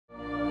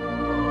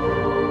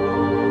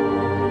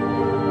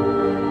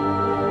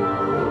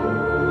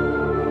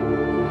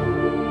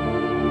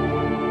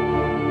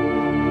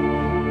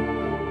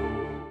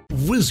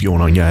is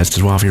going on, guys?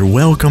 It's Waffle here.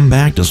 Welcome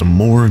back to some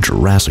more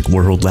Jurassic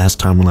World. Last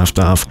time we left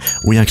off,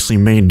 we actually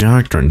made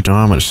Dr.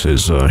 Indominus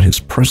his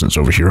presence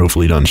over here.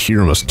 Hopefully he doesn't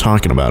hear us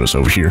talking about us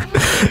over here.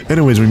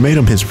 Anyways, we made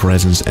him his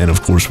presence, and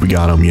of course we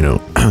got him, you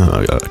know,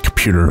 a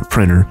computer, a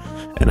printer,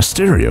 and a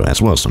stereo,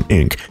 as well as some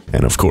ink,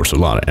 and of course a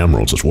lot of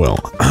emeralds as well.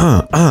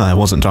 I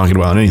wasn't talking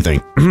about anything.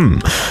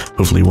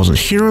 Hopefully he wasn't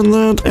hearing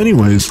that.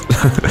 Anyways,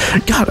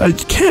 God, I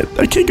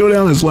can't go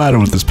down this ladder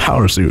with this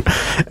power suit.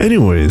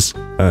 Anyways,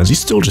 is he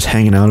still just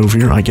hanging out over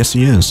here? I guess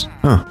he is.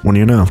 Huh, what do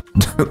you know?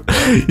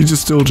 He's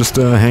just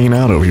still hanging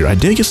out over here. I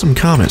did get some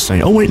comments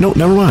saying, oh wait, no,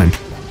 never mind.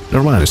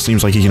 Never mind, it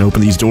seems like he can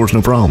open these doors,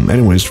 no problem.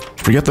 Anyways,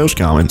 forget those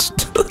comments.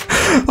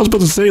 I was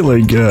about to say,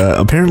 like,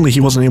 apparently he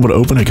wasn't able to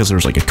open it because there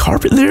was like a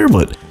carpet there,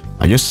 but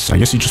I guess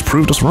he just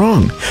proved us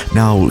wrong.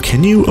 Now,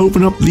 can you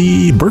open up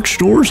the birch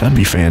doors? That'd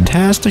be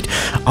fantastic.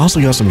 I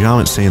also got some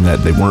comments saying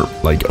that they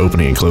weren't like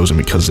opening and closing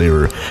because they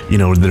were, you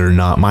know, they're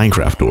not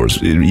Minecraft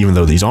doors, even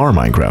though these are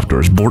Minecraft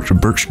doors.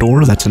 Birch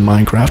door, that's in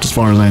Minecraft as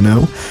far as I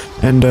know.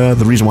 And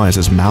the reason why it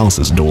says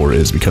Malice's door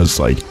is because,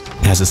 like,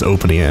 it has this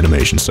opening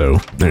animation, so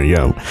there you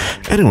go.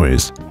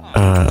 Anyways,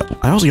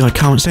 I also got a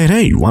comment saying,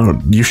 hey,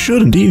 you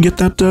should indeed get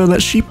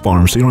that sheep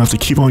farm so you don't have to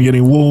keep on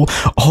getting wool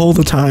all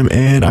the time.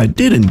 And I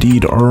did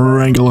indeed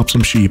wrangle up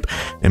some sheep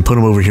and put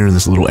them over here in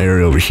this little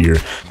area over here.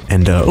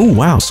 And oh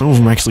wow, some of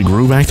them actually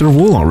grew back their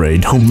wool already.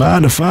 Don't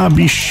mind if I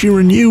be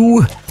shearing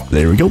you.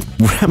 There we go.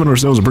 We're having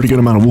ourselves a pretty good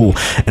amount of wool,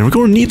 and we're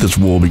going to need this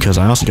wool because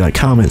I also got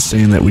comments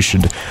saying that we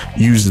should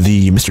use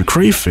the Mr.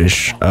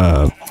 Crayfish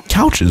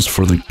couches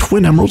for the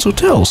Twin Emeralds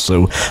Hotel.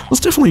 So let's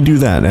definitely do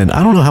that. And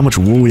I don't know how much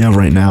wool we have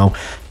right now.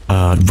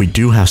 We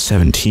do have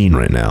 17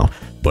 right now,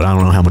 but I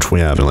don't know how much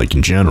we have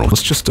in general.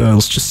 Let's just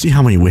see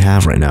how many we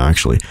have right now,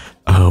 actually.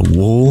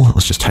 Wool,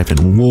 let's just type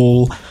in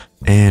wool,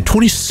 and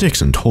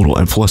 26 in total,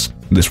 and plus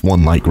this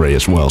one light gray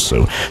as well,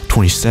 so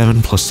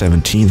 27 plus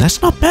 17,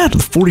 that's not bad.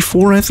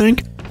 44, I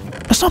think.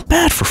 That's not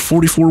bad for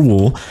 44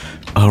 wool.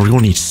 We're going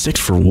to need 6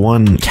 for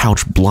one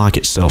couch block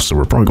itself, so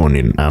we're probably going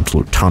to need an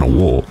absolute ton of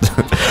wool.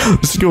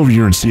 Let's go over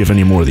here and see if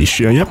any more of these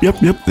Yep,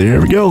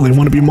 there we go. They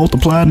want to be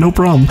multiplied, no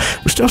problem.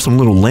 We still have some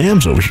little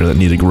lambs over here that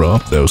need to grow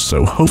up, though,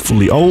 so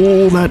hopefully...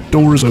 Oh, that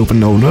door is open.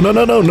 No.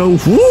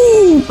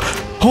 Woo!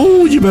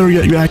 Oh, you better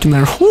get back in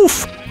there.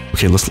 Woof!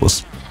 Okay, let's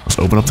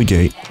open up the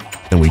gate.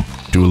 Then we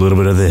do a little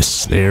bit of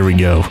this. There we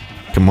go.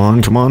 Come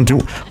on.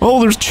 Oh,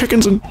 there's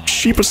chickens and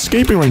sheep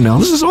escaping right now.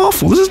 This is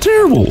awful. This is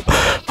terrible.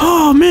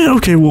 Oh, man.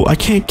 Okay, well, I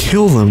can't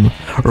kill them,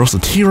 or else the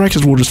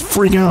T-Rexes will just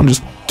freak out and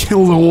just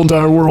kill the whole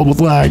entire world with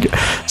lag.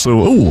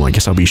 So, oh, I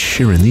guess I'll be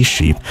shearing these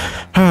sheep.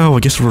 Oh, I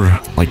guess we're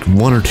like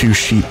 1 or 2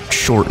 sheep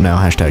short now.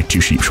 Hashtag 2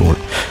 sheep short.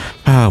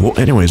 Well,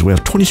 anyways, we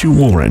have 22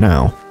 wool right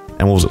now.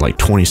 And what was it, like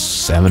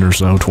 27 or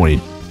so?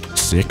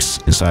 26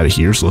 inside of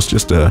here. So let's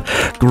just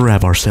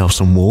grab ourselves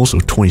some wool. So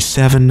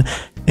 27.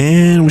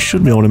 And we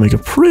should be able to make a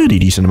pretty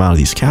decent amount of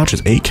these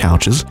couches. 8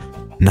 couches.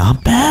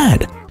 Not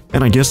bad.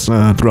 And I guess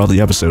throughout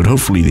the episode,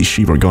 hopefully these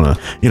sheep are gonna,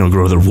 you know,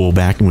 grow their wool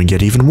back and we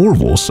get even more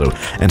wool. So,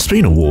 and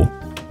speaking of wool,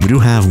 we do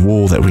have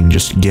wool that we can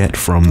just get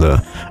from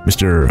the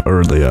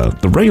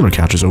the regular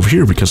couches over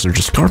here because they're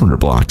just carpenter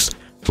blocks.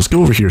 Let's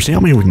go over here, see how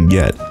many we can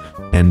get.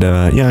 And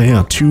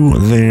yeah, 2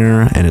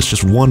 there, and it's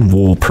just 1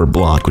 wool per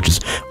block, which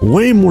is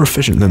way more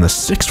efficient than the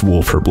 6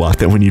 wool per block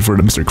that we need for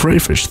the Mr.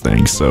 Crayfish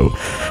thing. So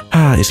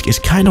it's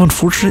kind of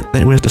unfortunate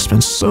that we have to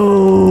spend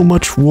so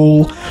much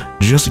wool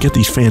just to get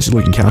these fancy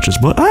looking couches,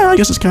 but I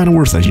guess it's kind of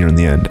worth it here in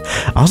the end.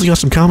 I also got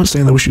some comments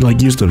saying that we should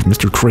like use the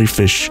Mr.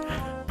 Crayfish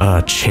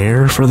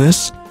chair for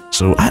this,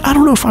 so I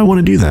don't know if I want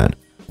to do that.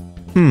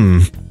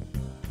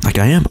 Like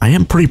I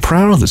am pretty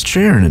proud of this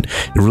chair, and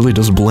it really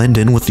does blend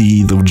in with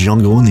the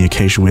jungle and the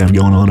acacia we have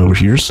going on over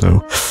here,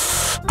 so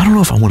I don't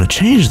know if I want to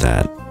change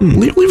that.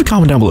 Leave a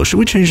comment down below. Should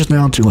we change this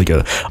now to like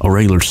a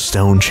regular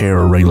stone chair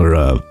or a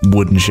regular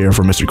wooden chair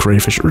for Mr.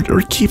 Crayfish,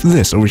 or keep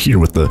this over here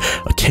with the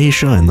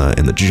acacia and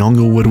the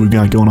jungle wood we've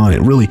got going on?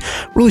 It really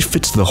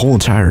fits the whole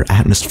entire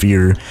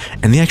atmosphere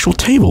and the actual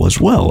table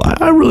as well.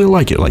 I really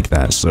like it like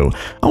that, so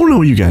I want to know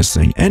what you guys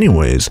think.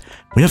 Anyways,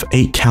 we have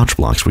 8 couch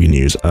blocks we can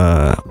use.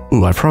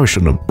 Ooh, I probably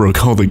shouldn't have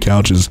broke all the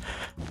couches,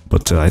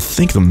 but I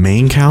think the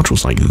main couch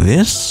was like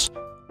this,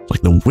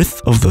 like the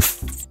width of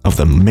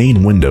the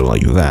main window,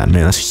 like that.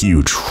 Man, that's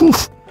huge. Whew,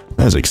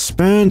 that's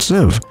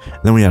expensive.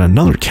 And then we had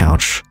another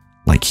couch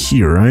like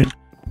here, right?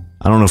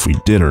 I don't know if we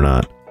did or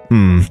not.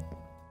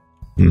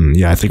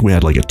 Yeah, I think we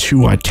had like a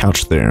 2-wide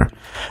couch there.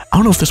 I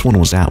don't know if this one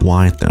was that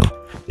wide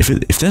though.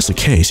 If that's the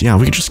case, yeah,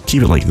 we could just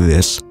keep it like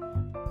this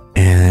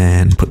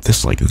and put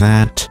this like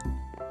that.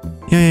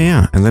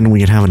 Yeah. And then we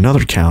can have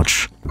another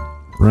couch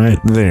right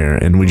there,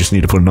 and we just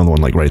need to put another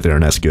one like right there,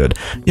 and that's good.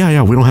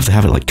 Yeah, we don't have to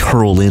have it like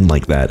curl in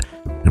like that.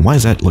 And why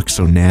does that look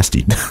so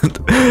nasty?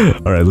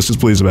 Alright, let's just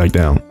place it back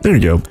down. There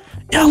you go.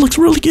 Yeah, it looks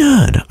really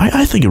good.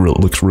 I think it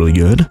looks really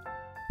good.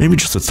 Maybe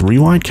just a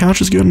 3-wide couch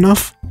is good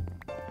enough?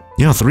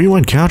 Yeah,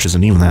 3-wide couch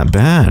isn't even that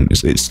bad.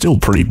 It's still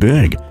pretty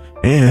big.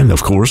 And,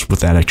 of course, with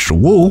that extra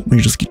wool, we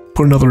just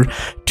put another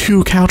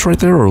 2 couch right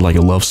there, or like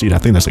a love seat. I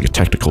think that's like a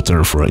technical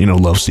term for it, you know,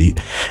 love seat.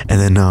 And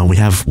then we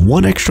have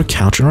 1 extra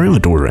couch in our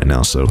inventory right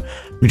now, so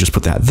we just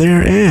put that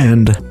there,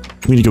 and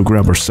we need to go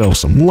grab ourselves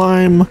some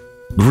lime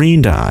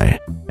green dye,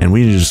 and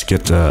we need to just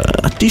get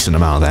a decent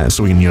amount of that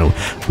so we can, you know,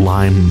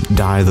 lime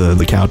dye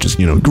the couches,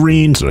 you know,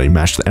 green, so they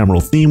match the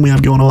emerald theme we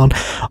have going on.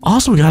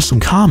 Also, we got some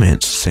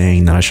comments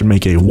saying that I should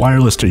make a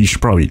wireless, you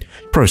should probably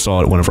saw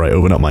it whenever I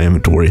open up my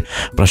inventory,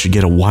 but I should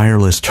get a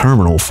wireless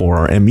terminal for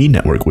our ME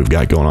network we've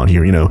got going on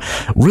here, you know,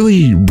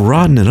 really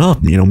broaden it up,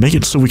 you know, make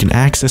it so we can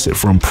access it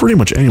from pretty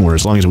much anywhere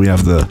as long as we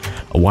have a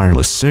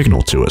wireless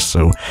signal to us.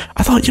 So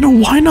I thought, you know,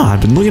 why not?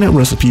 I've been looking at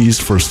recipes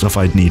for stuff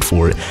I'd need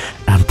for it,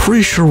 and I'm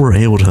pretty sure we're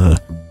able to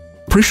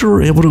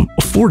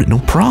afford it, no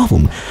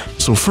problem.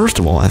 So first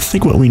of all, I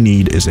think what we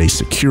need is a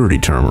security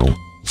terminal.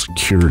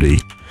 Security.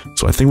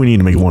 So I think we need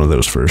to make one of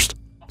those first.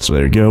 So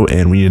there you go,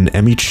 and we need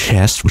an ME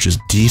chest, which is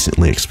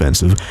decently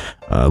expensive.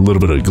 A little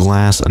bit of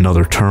glass,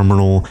 another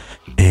terminal,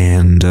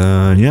 and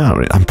yeah,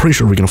 I'm pretty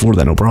sure we can afford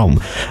that, no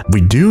problem.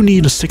 We do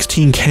need a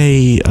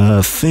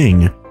 16K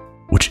thing,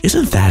 which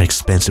isn't that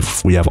expensive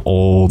if we have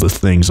all the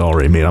things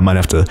already made. I might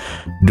have to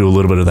do a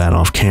little bit of that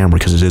off camera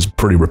because it is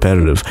pretty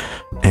repetitive.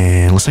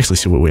 And let's actually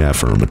see what we have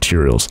for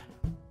materials.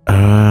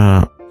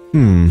 Let's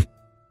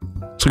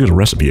look at the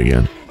recipe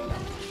again.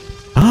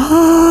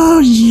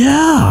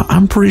 Yeah,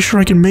 I'm pretty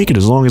sure I can make it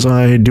as long as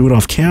I do it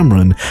off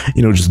camera and,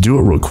 you know, just do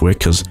it real quick,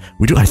 because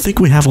I think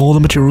we have all the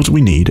materials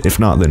we need. If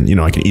not, then, you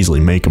know, I can easily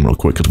make them real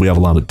quick because we have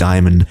a lot of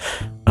diamond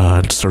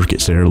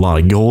circuits there, a lot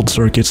of gold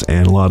circuits,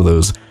 and a lot of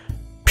those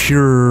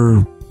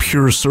pure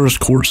source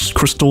quartz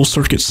crystal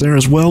circuits there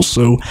as well.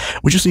 So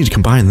we just need to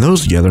combine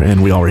those together,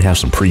 and we already have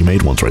some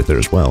pre-made ones right there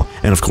as well.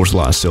 And of course, a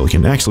lot of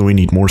silicon. Actually, we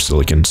need more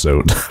silicon,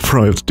 so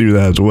probably have to do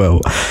that as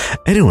well.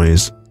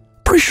 Anyways,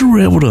 pretty sure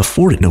we're able to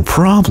afford it, no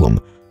problem.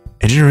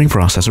 Engineering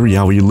processor,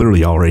 yeah, we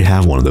literally already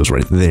have one of those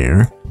right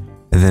there.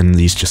 And then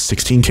these just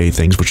 16K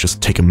things, which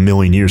just take a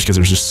million years because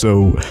they're just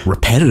so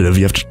repetitive.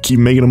 You have to keep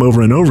making them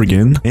over and over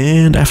again.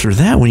 And after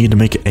that, we need to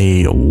make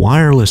a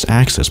wireless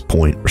access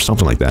point or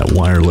something like that.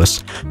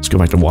 Wireless. Let's go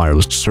back to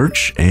wireless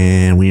search,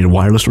 and we need a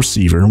wireless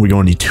receiver. We're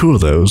going to need 2 of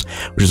those,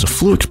 which is a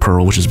Fluix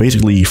pearl, which is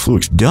basically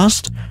Fluix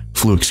dust,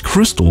 Fluix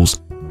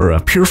crystals, or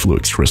a pure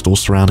Fluix crystal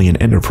surrounding an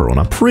ender pearl.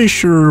 And I'm pretty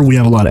sure we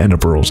have a lot of ender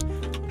pearls.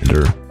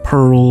 Ender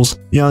pearls.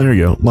 Yeah, there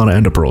you go. A lot of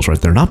ender pearls right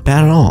there. Not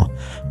bad at all.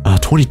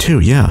 22,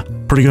 yeah.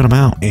 Pretty good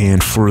amount.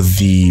 And for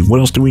what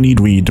else do we need?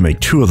 We need to make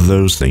 2 of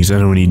those things.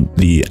 Then we need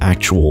the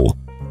actual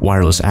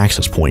wireless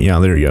access point. Yeah,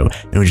 there you go.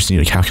 And we just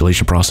need a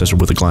calculation processor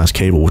with a glass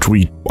cable, which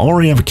we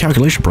already have a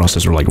calculation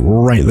processor like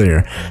right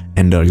there.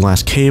 And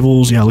glass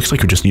cables. Yeah, looks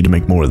like we just need to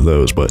make more of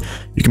those, but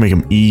you can make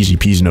them easy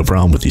peasy, no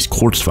problem with these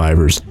quartz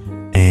fibers.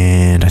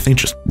 And I think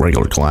just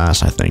regular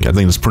glass, I think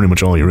that's pretty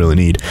much all you really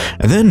need.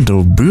 And then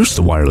to boost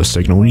the wireless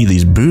signal, we need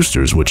these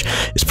boosters, which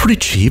is pretty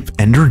cheap.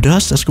 Ender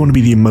dust, that's going to be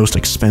the most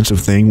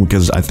expensive thing,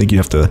 because I think you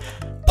have to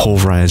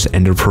pulverize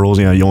ender pearls.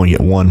 Yeah, you only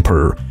get 1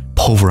 per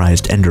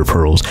pulverized ender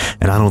pearls,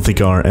 and I don't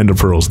think our ender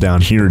pearls down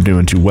here are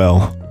doing too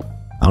well.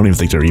 I don't even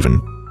think they're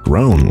even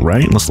grown,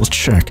 right? Let's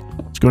check.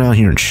 Let's go down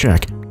here and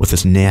check with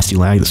this nasty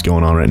lag that's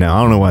going on right now.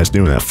 I don't know why it's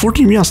doing that.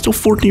 14, yeah, still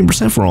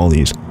 14% for all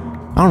these.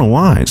 I don't know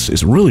why.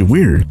 It's really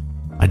weird.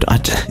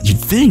 You'd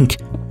think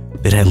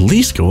it'd at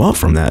least go up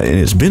from that, and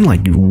it's been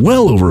like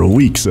well over a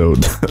week, so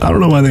I don't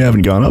know why they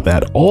haven't gone up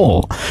at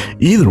all.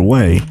 Either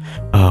way,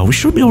 we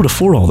should be able to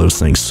afford all those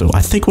things, so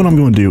I think what I'm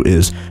going to do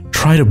is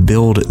try to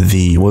build what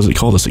is it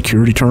called, a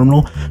security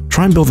terminal?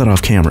 Try and build that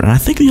off camera, and I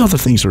think the other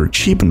things are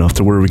cheap enough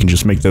to where we can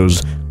just make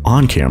those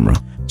on camera.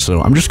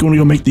 So I'm just going to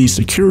go make the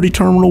security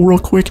terminal real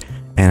quick,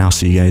 and I'll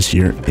see you guys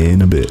here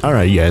in a bit.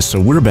 Alright, you guys, so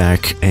we're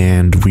back,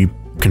 and we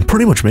can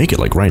pretty much make it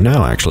like right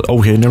now, actually.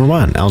 Okay, never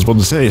mind. I was about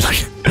to say,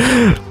 like,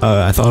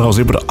 I thought I was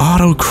able to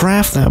auto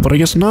craft that, but I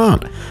guess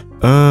not.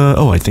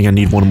 Oh, I think I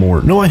need 1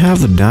 more. No, I have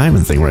the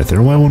diamond thing right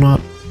there. Why will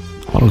not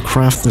auto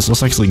craft this?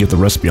 Let's actually get the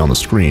recipe on the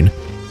screen.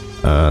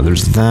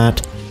 There's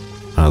that.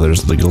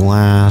 There's the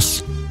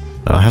glass.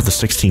 I have the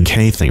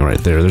 16K thing right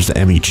there. There's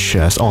the ME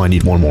chest. Oh, I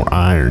need 1 more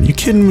iron. You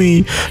kidding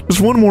me?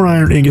 Just 1 more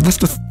iron ingot. That's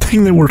the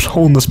thing that we're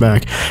holding us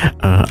back.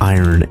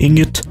 Iron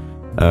ingot.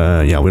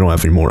 Yeah, we don't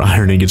have any more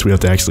iron ingots. We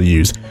have to actually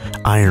use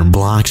iron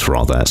blocks for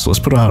all that. So let's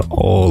put out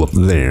all of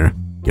there.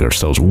 Get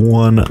ourselves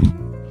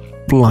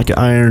 1 block of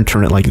iron,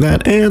 turn it like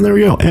that, and there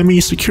we go.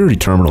 ME security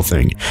terminal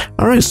thing.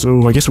 Alright,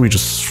 so I guess we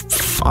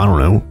just, I don't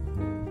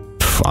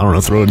know,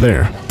 throw it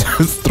there.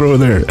 Throw it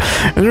there.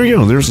 And there we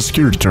go. There's the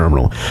security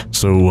terminal.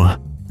 So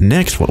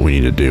next what we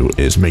need to do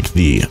is make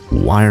the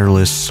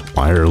wireless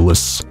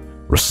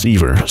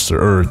receiver.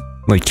 So,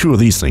 like 2 of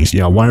these things.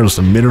 Yeah, wireless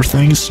emitter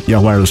things. Yeah,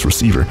 wireless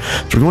receiver.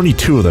 So we're going to need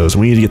 2 of those.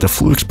 We need to get the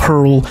Fluix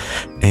pearl,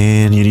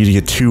 and you need to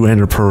get 2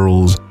 ender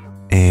pearls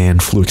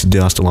and Fluix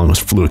dust along with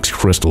Fluix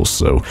crystals.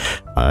 So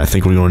I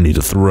think we're going to need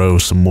to throw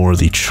some more of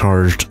the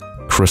charged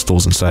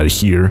crystals inside of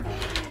here,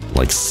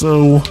 like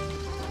so.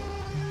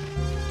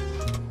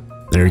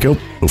 There we go.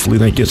 Hopefully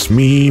that gets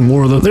me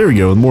more of the... There we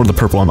go, more of the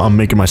purple. I'm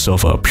making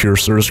myself a pure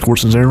Certus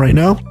quartz in there right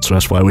now. So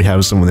that's why we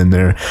have someone in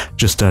there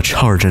just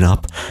charging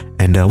up.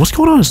 And what's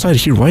going on inside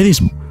here? Why are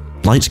these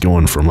lights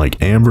going from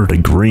like amber to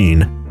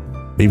green?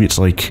 Maybe it's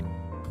like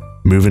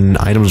moving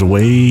items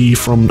away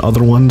from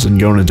other ones and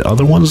going into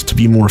other ones to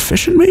be more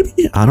efficient,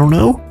 maybe? I don't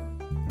know.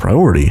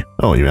 Priority.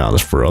 Oh, yeah,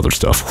 that's for other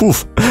stuff.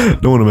 Oof.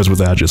 Don't want to mess with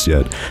that just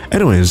yet.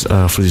 Anyways,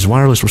 for these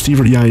wireless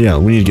receivers, yeah,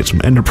 we need to get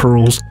some ender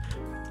pearls.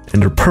 We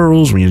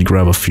need to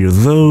grab a few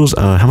of those.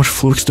 How much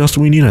flux dust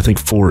do we need? I think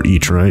 4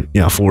 each, right?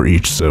 Yeah, 4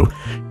 each, so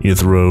you need to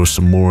throw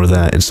some more of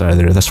that inside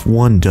there. That's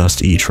 1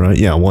 dust each, right?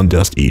 Yeah, 1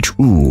 dust each.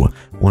 Ooh,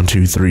 1,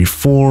 2, 3,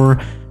 4.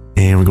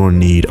 And we're going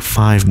to need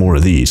 5 more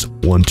of these.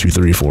 1, 2,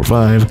 3, 4,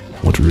 5.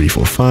 1, 2, 3,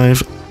 4,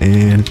 5.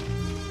 And...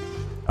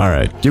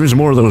 Alright, give me some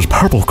more of those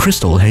purple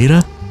crystal,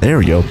 Hada. There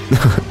we go.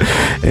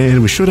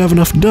 And we should have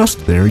enough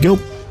dust. There we go.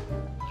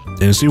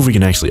 And see if we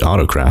can actually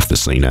auto-craft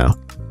this thing now.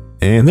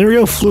 And there we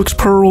go, Flux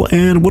Pearl,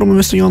 and what am I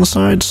missing on the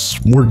sides?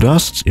 More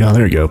dust? Yeah,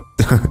 there we go.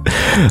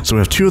 So we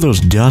have 2 of those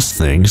dust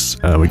things.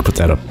 We can put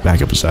that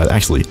back up inside.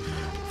 Actually,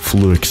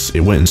 Flux, it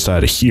went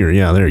inside of here.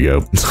 Yeah, there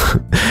you go.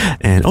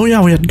 And, oh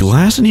yeah, we had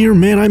glass in here?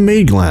 Man, I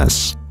made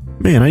glass.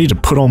 Man, I need to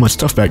put all my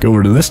stuff back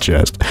over to this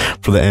chest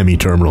for the ME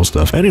terminal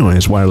stuff.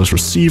 Anyways, wireless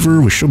receiver,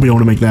 we should be able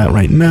to make that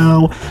right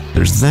now.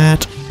 There's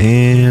that,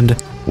 and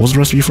what was the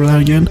recipe for that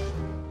again?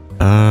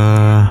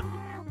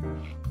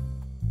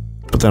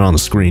 Put that on the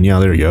screen. Yeah,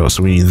 there we go.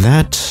 So we need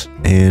that,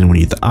 and we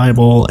need the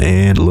eyeball,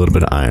 and a little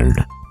bit of iron.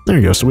 There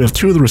we go. So we have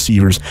 2 of the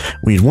receivers.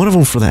 We need one of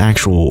them for the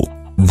actual,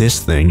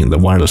 this thing, the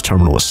wireless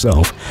terminal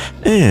itself,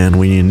 and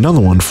we need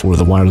another one for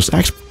the wireless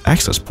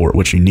access port,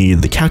 which you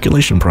need the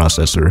calculation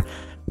processor,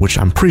 which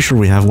I'm pretty sure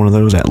we have one of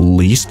those at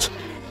least.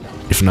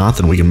 If not,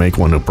 then we can make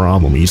one no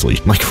problem easily,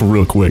 like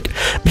real quick.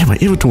 Man, my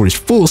inventory is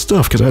full of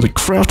stuff because I had to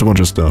craft a bunch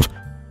of stuff.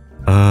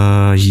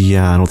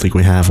 Yeah, I don't think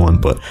we have one,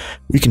 but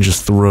we can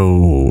just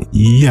throw...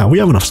 Yeah, we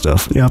have enough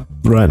stuff. Yeah,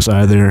 right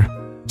inside there.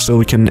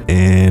 Silicon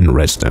and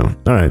redstone.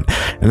 Alright,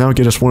 and that'll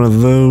get us one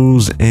of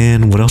those,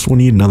 and what else we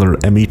need? Another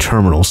ME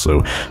terminal,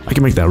 so I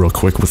can make that real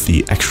quick with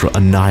the extra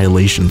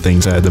annihilation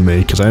things I had to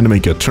make, because I had to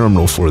make a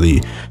terminal for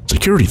the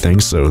security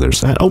things, so there's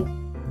that. Oh,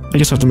 I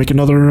guess I have to make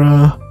another,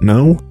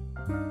 no?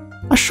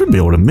 I should be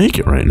able to make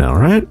it right now,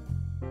 right?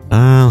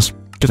 Let's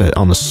get that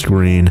on the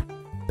screen.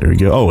 There we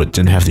go. Oh, it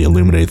didn't have the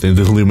illuminate thing.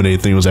 The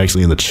illuminate thing was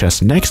actually in the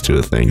chest next to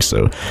the thing,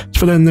 so let's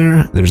put that in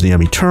there. There's the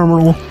ME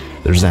terminal.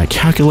 There's that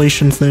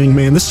calculation thing.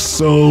 Man, this is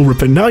so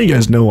repetitive. Now you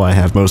guys know why I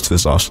have most of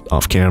this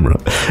off camera,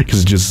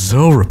 because it's just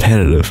so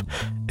repetitive.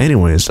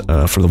 Anyways,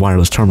 for the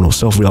wireless terminal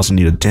itself, we also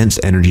need a dense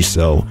energy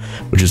cell,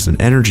 which is an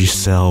energy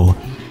cell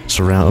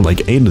surrounded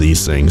like 8 of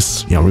these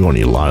things. Yeah, we're going to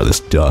need a lot of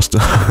this dust.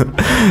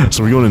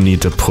 So we're going to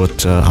need to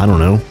put, I don't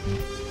know.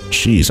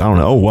 Jeez, I don't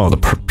know. Oh, wow, the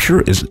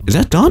pure, is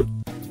that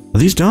done? Are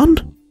these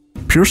done?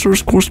 Pure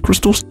source quartz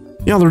crystals?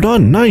 Yeah, they're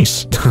done.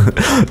 Nice.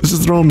 This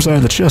is throw them inside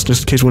the chest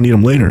just in case we need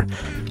them later.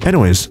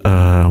 Anyways,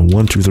 1,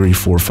 2, 3,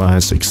 4,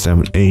 5, 6,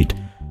 7, 8.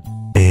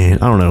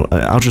 And I don't know.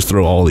 I'll just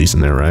throw all these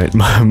in there, right?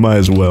 Might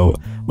as well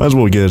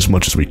get as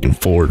much as we can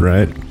afford,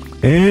 right?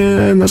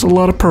 And that's a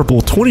lot of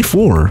purple.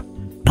 24.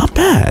 Not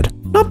bad.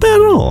 Not bad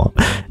at all.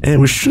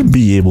 And we should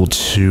be able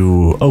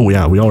to... Oh,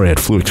 yeah, we already had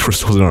fluid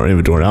crystals in our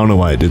inventory. I don't know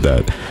why I did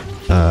that.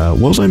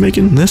 What was I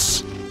making?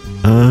 This?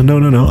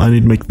 No. I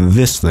need to make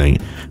this thing,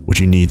 which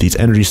you need these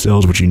energy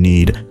cells, which you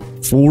need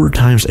 4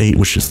 times 8,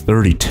 which is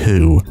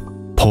 32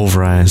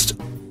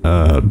 pulverized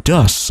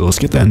dust. So let's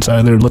get that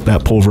inside there, let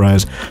that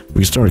pulverize. We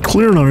can start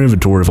clearing our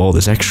inventory of all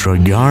this extra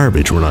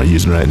garbage we're not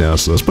using right now.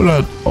 So let's put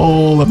it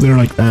all up there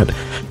like that.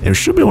 And we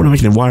should be able to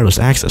make the wireless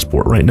access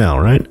port right now,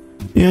 right?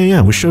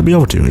 Yeah, we should be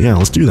able to. Yeah,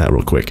 let's do that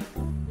real quick.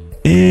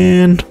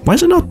 And why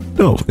is it not?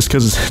 Oh, it's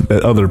because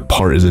that other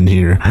part is in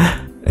here.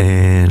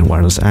 And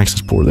wireless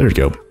access port, there we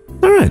go.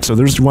 Alright, so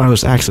there's the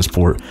wireless access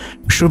port.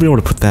 We should be able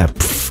to put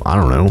that, I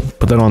don't know,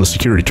 put that on the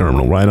security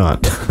terminal, why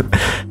not?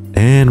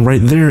 And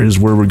right there is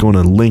where we're going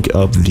to link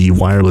up the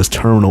wireless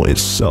terminal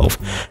itself.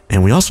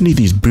 And we also need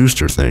these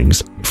booster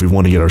things if we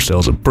want to get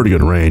ourselves a pretty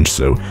good range.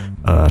 So,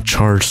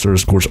 charged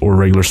surge course or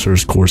regular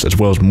surge course, as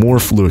well as more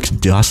fluix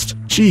dust.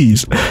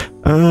 Jeez.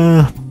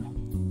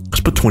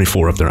 Let's put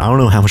 24 up there. I don't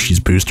know how much these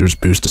boosters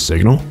boost the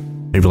signal.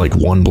 Maybe like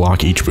 1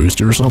 block each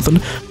booster or something,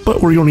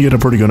 but we're going to get a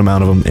pretty good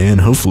amount of them,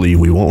 and hopefully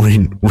we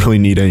won't really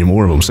need any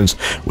more of them, since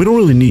we don't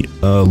really need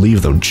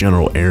leave the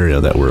general area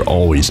that we're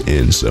always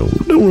in, so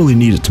we don't really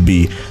need it to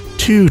be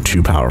too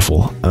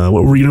powerful.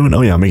 What were we doing?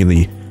 Oh yeah, making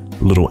the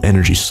little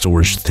energy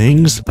storage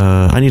things.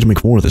 I need to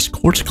make more of this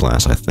quartz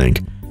glass, I think.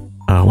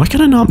 Why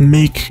can I not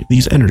make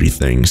these energy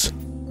things?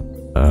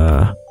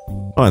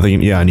 Oh, I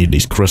think, yeah, I need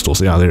these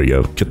crystals. Yeah, there you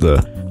go. Get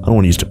the... I don't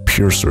want to use the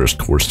pure source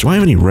quartz. Do I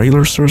have any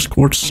regular source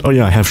quartz? Oh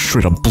yeah, I have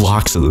straight up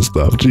blocks of this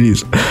stuff.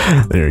 Jeez.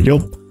 There you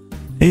go.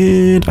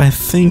 And I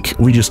think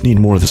we just need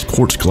more of this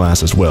quartz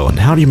glass as well. And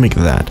how do you make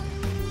that?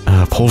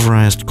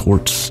 Pulverized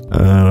quartz.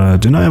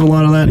 Didn't I have a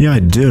lot of that? Yeah, I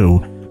do.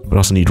 But I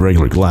also need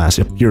regular glass.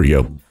 Yep, here we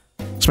go.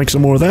 Let's make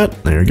some more of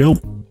that. There you go.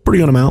 Pretty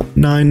good amount.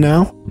 9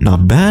 now.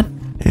 Not bad.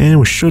 And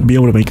we should be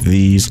able to make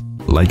these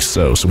like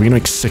so. So we can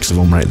make 6 of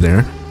them right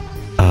there.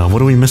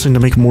 What are we missing to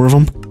make more of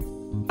them?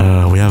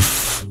 We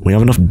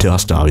have enough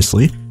dust,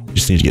 obviously. We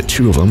just need to get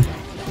 2 of them.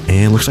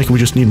 And looks like we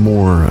just need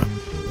more,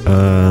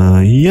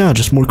 yeah,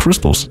 just more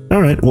crystals.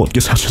 Alright, well, I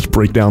guess I'll just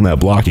break down that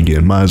block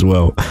again. Might as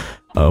well.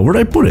 Where'd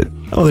I put it?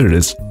 Oh, there it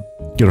is.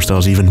 Get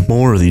ourselves even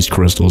more of these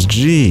crystals.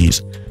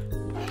 Jeez.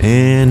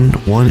 And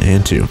 1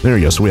 and 2. There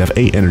we go. So we have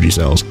 8 energy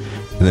cells.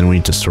 And then we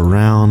need to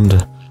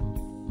surround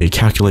a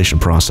calculation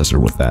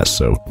processor with that.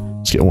 So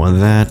let's get 1 of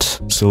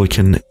that.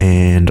 Silicon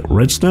and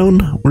redstone.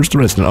 Where's the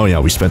redstone? Oh yeah,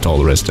 we spent all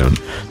the redstone.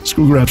 Let's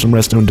go grab some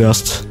redstone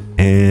dust.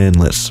 And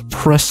let's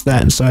press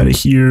that inside of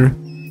here.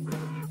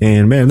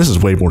 And man, this is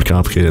way more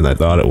complicated than I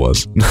thought it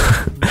was.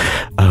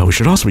 We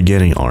should also be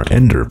getting our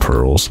ender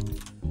pearls.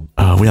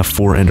 We have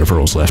 4 ender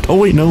pearls left. Oh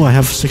wait, no, I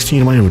have 16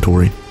 in my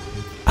inventory.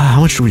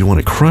 How much do we want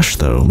to crush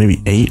though?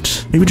 Maybe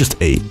 8? Maybe just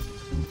 8.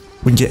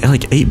 We can get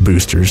like 8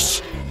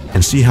 boosters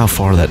and see how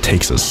far that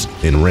takes us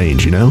in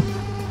range, you know?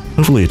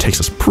 Hopefully it takes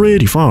us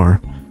pretty far.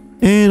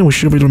 And we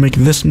should be able to make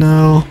this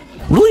now.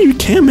 Really? You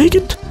can't make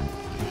it?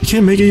 You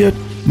can't make it yet?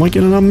 Why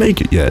can't I not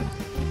make it yet?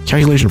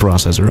 Calculation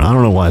processor. I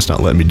don't know why it's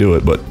not letting me do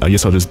it, but I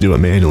guess I'll just do it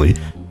manually.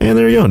 And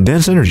there you go,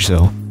 dense energy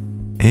cell.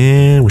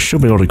 And we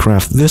should be able to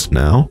craft this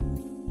now.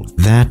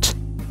 That,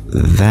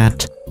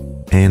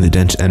 and the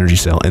dense energy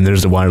cell. And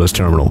there's the wireless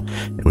terminal.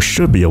 And we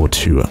should be able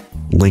to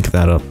link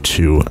that up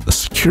to the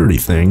security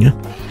thing.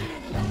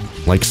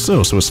 Like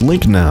so. So it's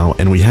linked now,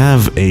 and we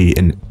have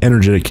an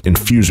energetic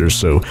infuser,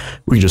 so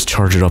we can just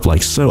charge it up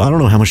like so. I don't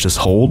know how much this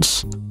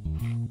holds.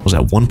 Was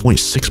that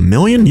 1.6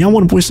 million? Yeah,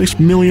 1.6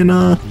 million,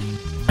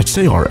 I'd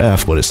say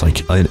RF, but it's like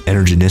an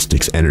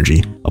energenistics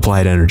energy.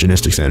 Applied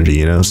energenistics energy,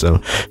 you know?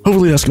 So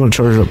hopefully that's going to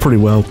charge it up pretty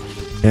well.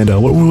 And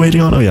what are we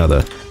waiting on? Oh yeah,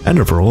 the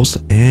ender pearls.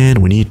 And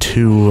we need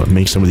to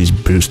make some of these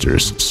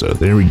boosters. So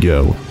there we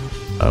go.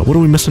 What are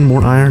we missing?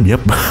 More iron?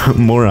 Yep,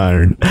 more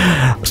iron.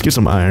 Let's get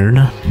some iron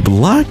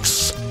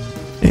blocks.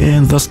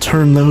 And thus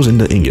turn those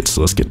into ingots.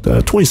 So let's get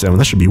 27.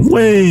 That should be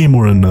way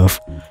more than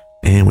enough.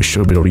 And we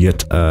should be able to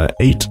get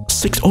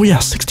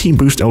 16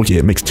 boost. Okay,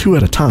 it makes 2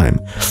 at a time.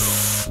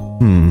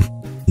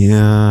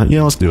 Yeah,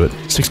 let's do it.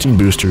 16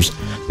 boosters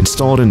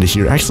installed into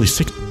here. Actually,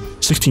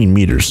 16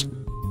 meters.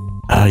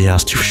 Yeah,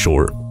 it's too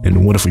short.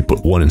 And what if we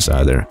put 1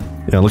 inside there?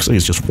 Yeah, it looks like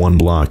it's just 1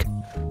 block.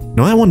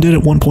 No, that one did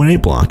it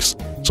 1.8 blocks.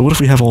 So what if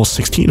we have all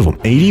 16 of them?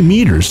 80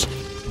 meters.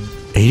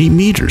 80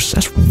 meters.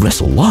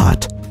 That's a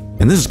lot.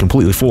 And this is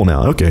completely full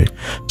now. Okay,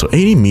 so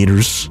 80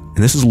 meters,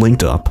 and this is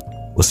linked up.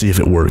 Let's see if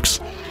it works.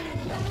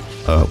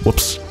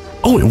 Whoops.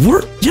 Oh, it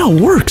worked. Yeah,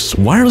 it works.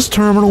 Wireless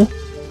terminal.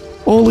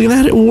 Oh, look at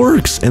that. It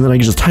works. And then I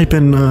can just type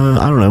in,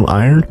 I don't know,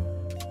 iron.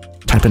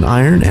 Type in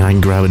iron, and I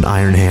can grab an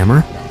iron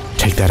hammer.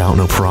 Take that out,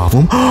 no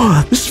problem.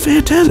 Oh, this is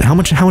fantastic. How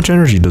much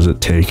energy does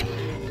it take?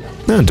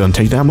 No, it doesn't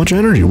take that much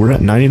energy. We're at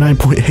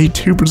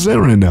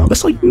 99.82% right now.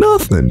 That's like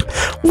nothing.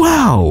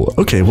 Wow.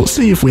 Okay, well, let's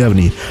see if we have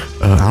any,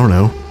 I don't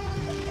know.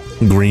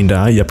 Green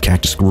dye. Yep,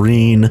 cactus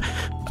green.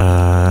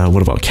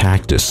 What about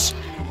cactus?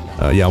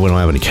 Yeah, we don't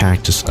have any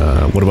cactus.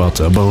 What about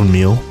bone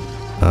meal?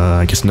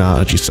 I guess not.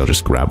 I'll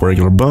just grab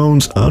regular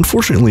bones.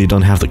 Unfortunately, it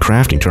doesn't have the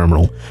crafting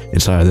terminal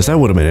inside of this. That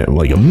would have made it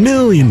like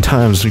 1,000,000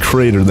 times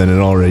greater than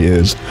it already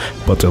is.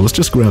 But let's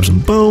just grab some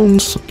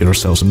bones, get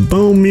ourselves some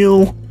bone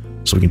meal,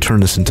 so we can turn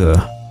this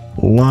into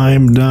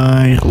lime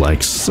dye,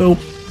 like so.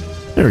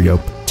 There we go.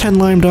 10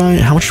 lime dye.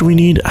 How much do we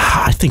need?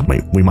 I think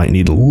we might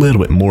need a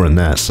little bit more than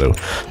that. So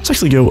let's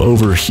actually go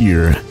over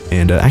here.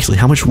 And actually,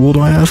 how much wool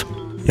do I have?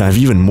 Yeah, I have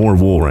even more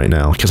wool right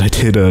now because I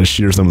did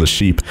shear some of the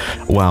sheep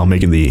while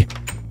making the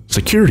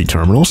security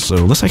terminal. So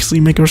let's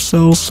actually make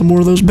ourselves some more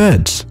of those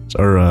beds.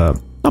 Or,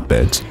 not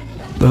beds.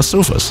 The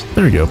sofas.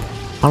 There we go.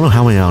 I don't know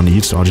how many I'll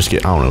need, so I'll just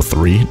get, I don't know,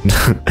 3.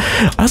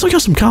 I also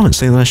got some comments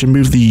saying that I should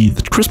move the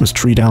Christmas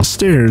tree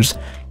downstairs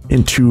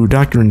into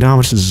Dr.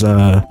 Indomitus's,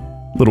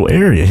 little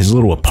area, his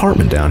little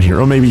apartment down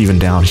here, or maybe even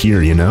down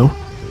here, you know?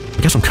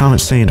 I got some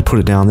comments saying to put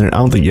it down there. I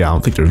don't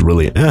think there's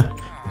really, you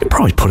could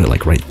probably put it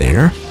like right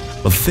there.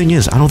 But the thing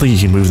is, I don't think you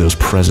can move those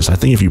presents. I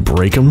think if you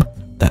break them,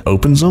 that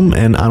opens them,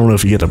 and I don't know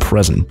if you get the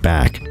present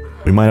back.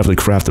 We might have to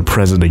craft the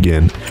present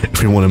again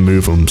if we want to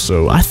move them,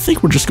 so I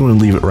think we're just going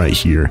to leave it right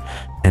here.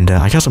 And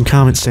I got some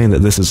comments saying that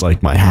this is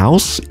like my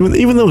house,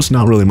 even though it's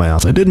not really my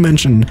house. I did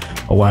mention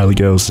a while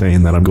ago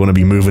saying that I'm going to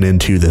be moving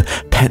into the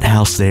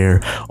penthouse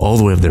there, all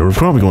the way up there. We're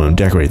probably going to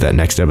decorate that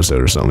next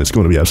episode or something. It's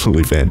going to be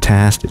absolutely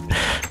fantastic.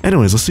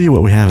 Anyways, let's see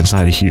what we have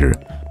inside of here.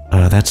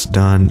 That's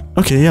done.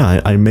 Okay,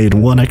 yeah, I made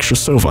 1 extra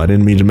sofa. I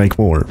didn't mean to make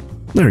more.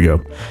 There we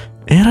go.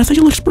 And I think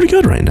it looks pretty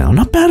good right now.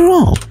 Not bad at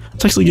all.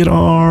 Let's actually get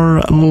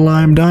our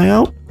lime dye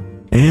out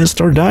and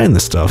start dyeing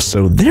this stuff.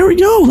 So there we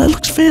go. That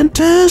looks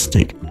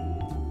fantastic.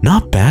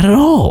 Not bad at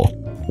all.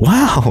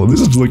 Wow,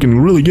 this is looking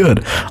really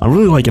good. I'm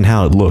really liking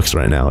how it looks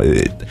right now.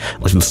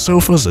 Like the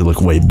sofas, they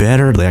look way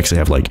better. They actually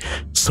have like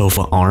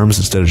sofa arms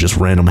instead of just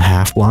random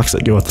half blocks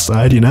that go at the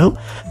side, you know?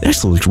 It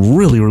actually looks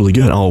really, really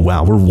good. Oh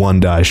wow, we're 1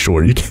 dye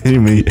short. Are you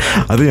kidding me?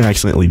 I think I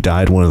accidentally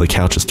dyed one of the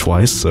couches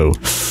twice, so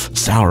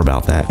sour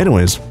about that.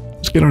 Anyways,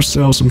 Let's get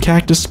ourselves some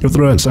cactus, go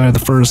throw it inside the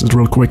furnaces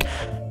real quick,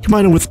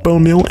 combine it with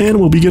bone meal, and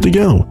we'll be good to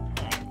go.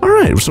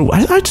 Alright, so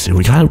I'd say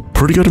we got a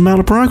pretty good amount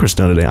of progress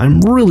done today. I'm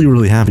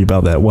really happy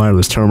about that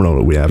wireless terminal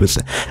that we have. It's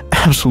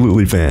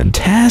absolutely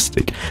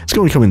fantastic. It's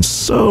going to come in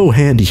so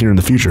handy here in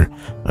the future.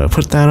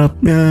 Put that up,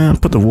 yeah,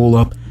 put the wool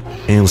up,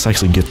 and let's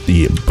actually get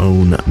the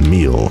bone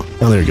meal.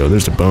 Oh, there we go,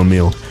 there's the bone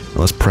meal. Now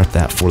let's prep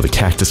that for the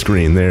cactus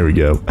green, there we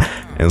go.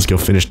 And let's go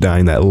finish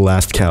dyeing that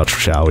last couch,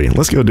 shall we?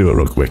 Let's go do it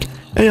real quick.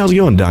 Hey, how's it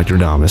going, Dr.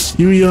 Adamus?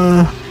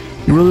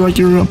 You really like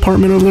your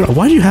apartment over there?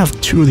 Why do you have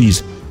two of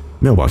these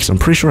mailboxes? I'm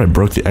pretty sure I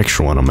broke the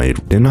extra one I made,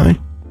 didn't I?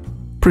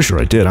 Pretty sure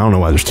I did. I don't know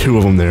why there's two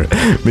of them there.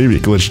 Maybe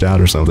it glitched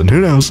out or something. Who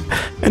knows?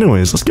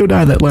 Anyways, let's go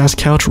dye that last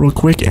couch real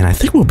quick, and I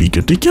think we'll be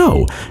good to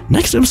go.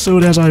 Next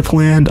episode, as I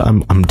planned,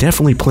 I'm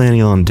definitely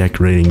planning on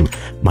decorating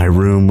my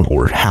room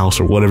or house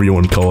or whatever you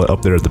want to call it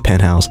up there at the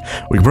penthouse.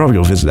 We can probably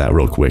go visit that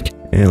real quick.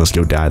 And let's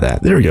go dye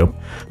that. There we go.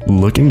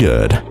 Looking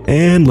good.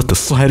 And let the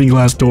sliding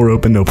glass door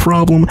open, no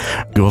problem.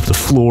 Go up to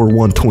floor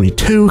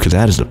 122, because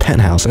that is the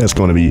penthouse. That's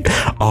going to be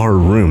our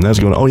room. That's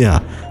going to... Oh, yeah.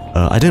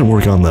 I didn't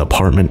work on the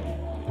apartment.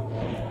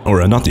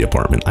 Or not the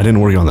apartment. I didn't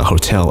work on the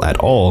hotel at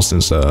all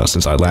since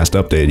I last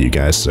updated you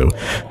guys. So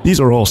these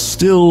are all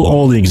still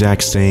all the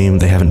exact same.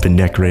 They haven't been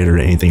decorated or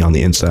anything on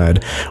the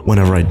inside.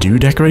 Whenever I do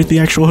decorate the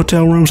actual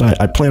hotel rooms,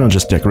 I plan on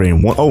just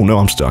decorating one. Oh, no,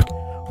 I'm stuck.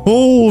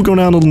 Oh, go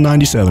down to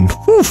 97.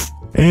 Woof.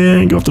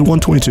 And go up to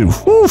 122.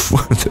 Woof.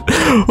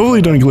 Hopefully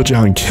it doesn't glitch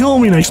out and kill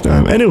me next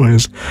time.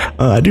 Anyways,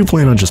 I do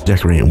plan on just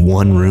decorating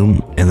one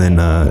room, and then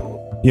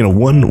you know,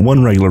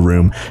 one regular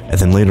room, and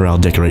then later I'll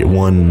decorate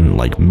one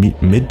like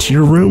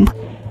mid-tier room.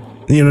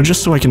 You know,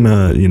 just so I can,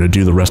 you know,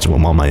 do the rest of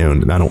them on my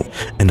own, and I don't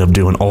end up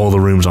doing all the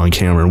rooms on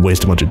camera and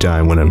waste a bunch of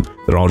time when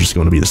they're all just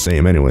going to be the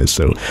same anyways.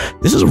 So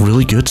this is a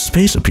really good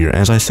space up here.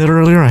 As I said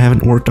earlier, I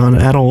haven't worked on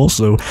it at all,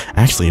 so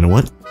actually, you know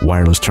what?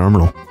 Wireless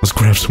terminal. Let's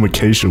grab some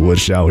acacia wood,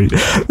 shall we?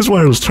 This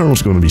wireless terminal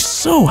is going to be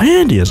so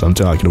handy, as I'm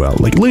talking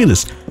about. Like, look at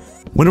this.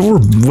 Whenever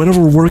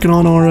we're working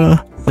on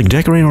our, like,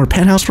 decorating our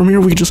penthouse from here,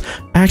 we can just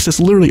access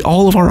literally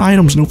all of our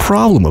items, no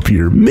problem up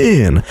here.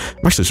 Man,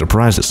 I'm actually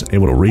surprised it's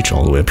able to reach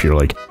all the way up here,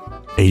 like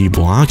 80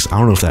 blocks. I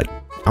don't know if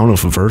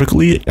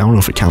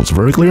it counts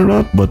vertically or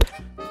not, but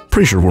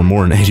pretty sure we're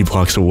more than 80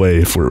 blocks away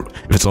if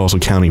it's also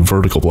counting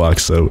vertical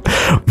blocks. So,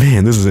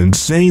 man, this is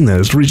insane that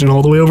it's reaching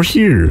all the way over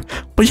here.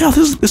 But yeah,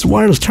 this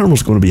wireless terminal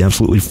is going to be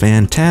absolutely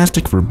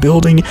fantastic for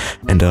building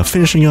and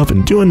finishing up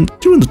and doing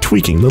the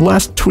tweaking, the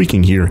last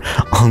tweaking here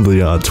on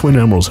the Twin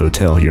Emeralds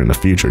Hotel here in the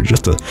future,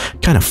 just to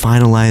kind of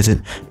finalize it,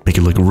 make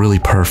it look really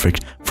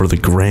perfect for the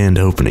grand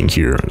opening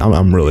here.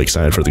 I'm really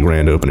excited for the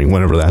grand opening,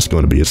 whenever that's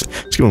going to be. It's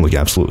going to look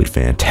absolutely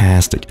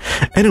fantastic.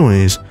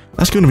 Anyways,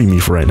 that's going to be me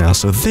for right now,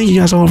 so thank you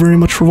guys all very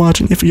much for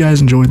watching. If you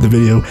guys enjoyed the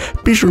video,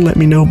 be sure to let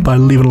me know by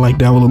leaving a like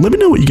down below. Let me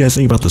know what you guys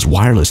think about this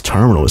wireless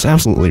terminal. It's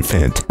absolutely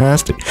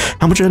fantastic.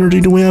 How much energy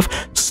do we have?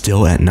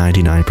 Still at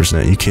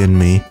 99%. You kidding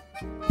me?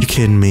 You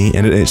kidding me?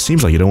 And it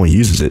seems like it only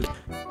uses it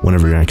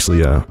whenever you're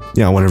actually,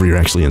 whenever you're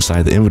actually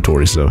inside the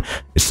inventory, so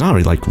it's not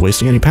really like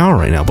wasting any power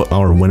right now,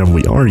 or whenever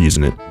we are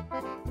using it.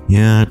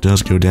 Yeah, it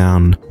does go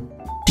down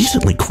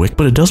decently quick,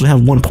 but it does have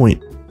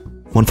 1.7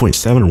 or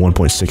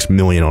 1.6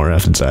 million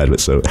RF inside of it,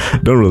 so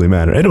it don't really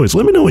matter. Anyways,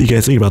 let me know what you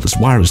guys think about this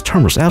wireless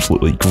terminal. It's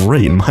absolutely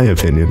great in my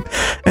opinion.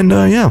 And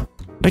yeah,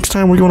 next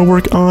time we're going to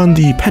work on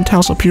the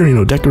penthouse up here, you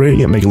know, decorating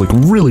it, make it look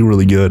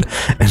really good.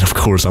 And of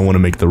course, I want to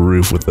make the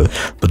roof with the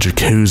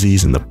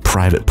jacuzzis and the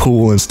private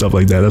pool and stuff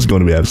like that. That's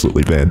going to be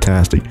absolutely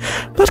fantastic.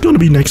 That's going to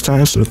be next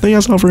time, so thank you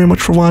guys all very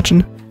much for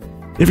watching.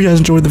 If you guys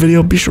enjoyed the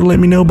video, be sure to let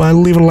me know by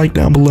leaving a like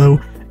down below.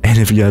 And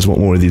if you guys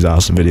want more of these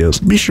awesome videos,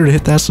 be sure to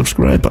hit that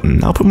subscribe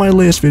button. I'll put my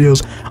latest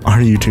videos on our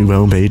YouTube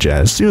homepage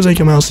as soon as they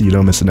come out so you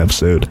don't miss an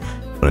episode.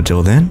 But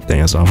until then, thank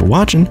you guys all for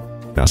watching,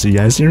 and I'll see you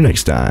guys here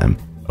next time.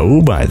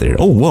 Oh, bye there.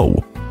 Oh,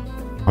 whoa.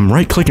 I'm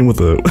right-clicking with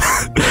the...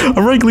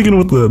 I'm right-clicking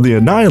with the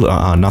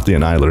Annihilator. Not the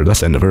Annihilator,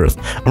 that's End of Earth.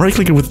 I'm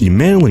right-clicking with the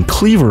Mandolin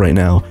Cleaver right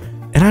now,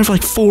 and I have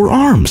like 4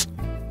 arms.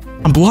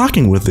 I'm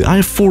blocking with it. I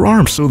have 4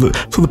 arms, so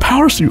the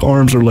power suit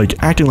arms are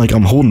like acting like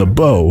I'm holding a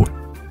bow.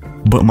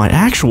 But my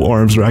actual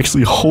arms are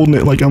actually holding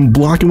it like I'm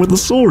blocking with a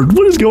sword.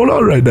 What is going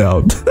on right now?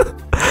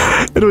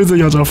 Anyways, thank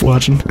you guys all for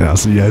watching, and I'll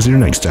see you guys here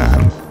next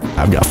time.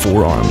 I've got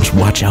 4 arms.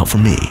 Watch out for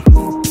me.